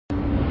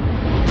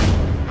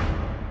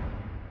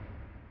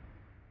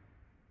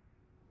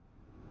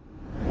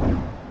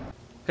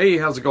Hey,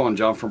 how's it going?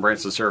 John from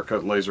Branson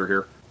Cerakote Laser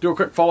here. Do a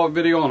quick follow-up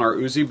video on our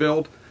Uzi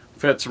build.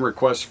 We've had some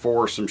requests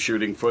for some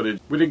shooting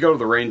footage. We did go to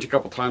the range a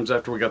couple times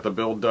after we got the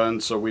build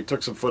done, so we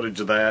took some footage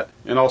of that,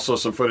 and also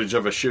some footage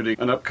of us shooting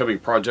an upcoming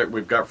project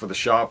we've got for the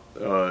shop,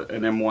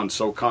 an M1A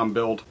SOCOM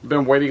build.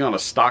 Been waiting on a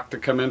stock to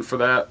come in for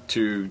that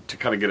to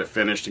kind of get it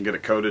finished and get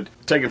it coated.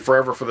 Taking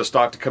forever for the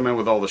stock to come in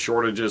with all the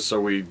shortages,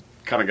 so we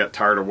kind of got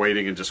tired of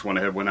waiting and just went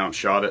ahead, went out and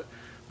shot it.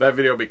 That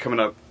video will be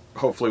coming up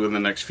hopefully within the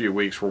next few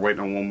weeks. We're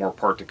waiting on one more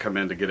part to come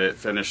in to get it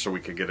finished so we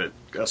can get it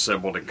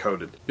assembled and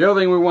coated. The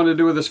other thing we wanted to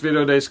do with this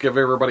video today is give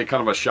everybody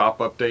kind of a shop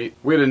update.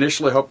 We had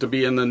initially hoped to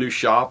be in the new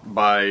shop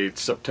by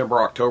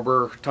September,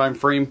 October time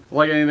frame.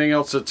 Like anything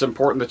else, it's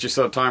important that you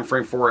set a time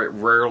frame for it. It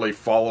rarely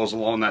follows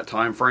along that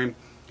time frame.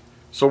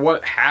 So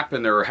what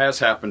happened, or has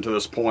happened to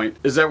this point,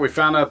 is that we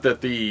found out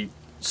that the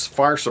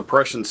fire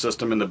suppression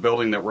system in the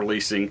building that we're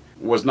leasing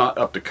was not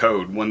up to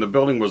code. When the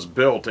building was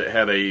built, it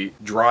had a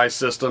dry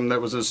system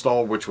that was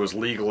installed, which was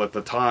legal at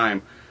the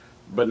time,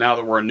 but now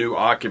that we're a new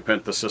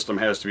occupant, the system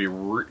has to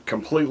be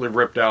completely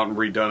ripped out and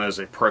redone as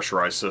a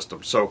pressurized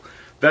system. So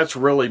that's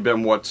really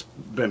been what's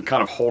been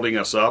kind of holding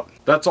us up.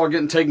 That's all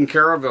getting taken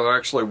care of. They're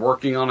actually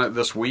working on it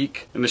this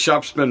week, and the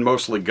shop's been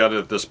mostly gutted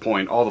at this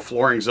point. All the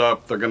flooring's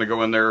up. They're going to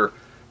go in there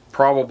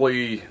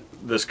probably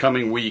this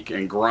coming week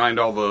and grind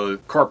all the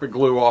carpet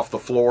glue off the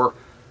floor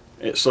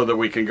so that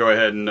we can go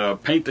ahead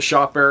and paint the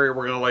shop area.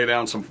 We're going to lay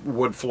down some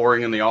wood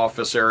flooring in the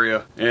office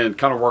area and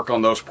kind of work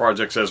on those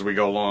projects as we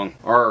go along.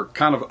 Our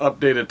kind of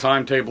updated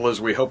timetable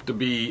is we hope to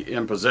be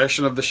in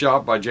possession of the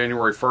shop by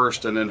January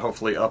 1st and then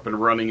hopefully up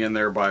and running in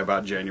there by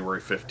about January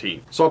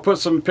 15th. So I'll put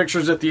some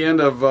pictures at the end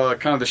of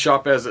kind of the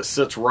shop as it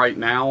sits right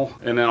now,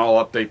 and then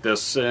I'll update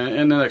this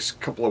in the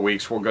next couple of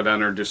weeks. We'll go down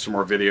there and do some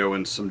more video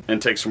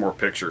and take some more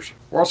pictures.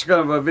 We're also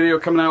going to have a video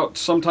coming out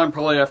sometime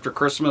probably after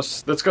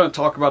Christmas that's going to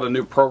talk about a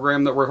new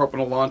program that we're hoping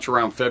to launch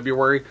around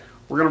February.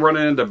 We're going to run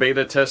it into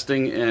beta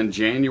testing in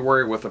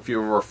January with a few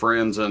of our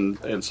friends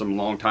and some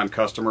longtime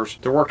customers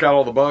to work out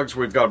all the bugs.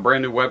 We've got a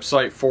brand new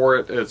website for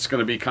it. It's going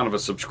to be kind of a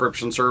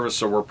subscription service,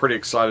 so we're pretty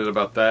excited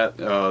about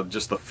that.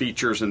 Just the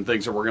features and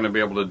things that we're going to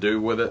be able to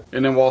do with it.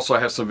 And then we'll also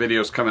have some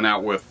videos coming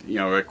out with, you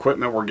know,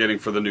 equipment we're getting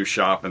for the new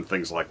shop and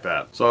things like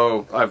that.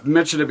 So I've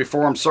mentioned it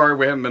before. I'm sorry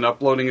we haven't been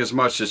uploading as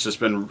much. It's just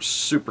been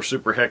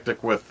super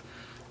hectic with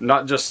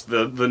not just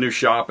the new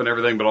shop and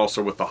everything, but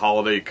also with the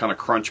holiday kind of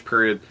crunch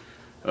period.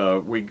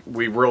 We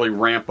really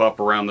ramp up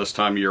around this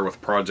time of year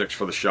with projects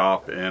for the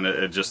shop, and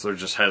there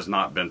just has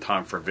not been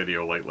time for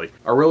video lately.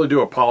 I really do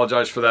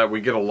apologize for that.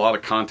 We get a lot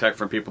of contact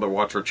from people that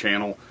watch our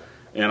channel,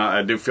 and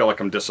I do feel like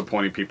I'm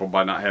disappointing people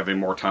by not having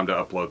more time to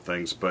upload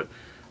things, but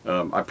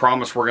I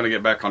promise we're going to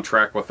get back on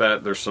track with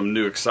that. There's some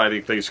new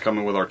exciting things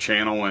coming with our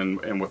channel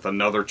and with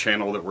another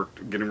channel that we're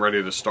getting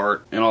ready to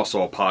start, and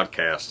also a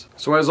podcast.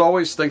 So as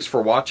always, thanks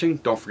for watching.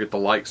 Don't forget to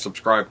like,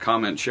 subscribe,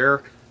 comment,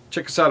 share.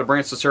 Check us out at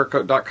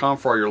BransonCerakote.com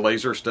for all your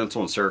laser,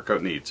 stencil, and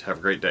Cerakote needs. Have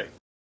a great day.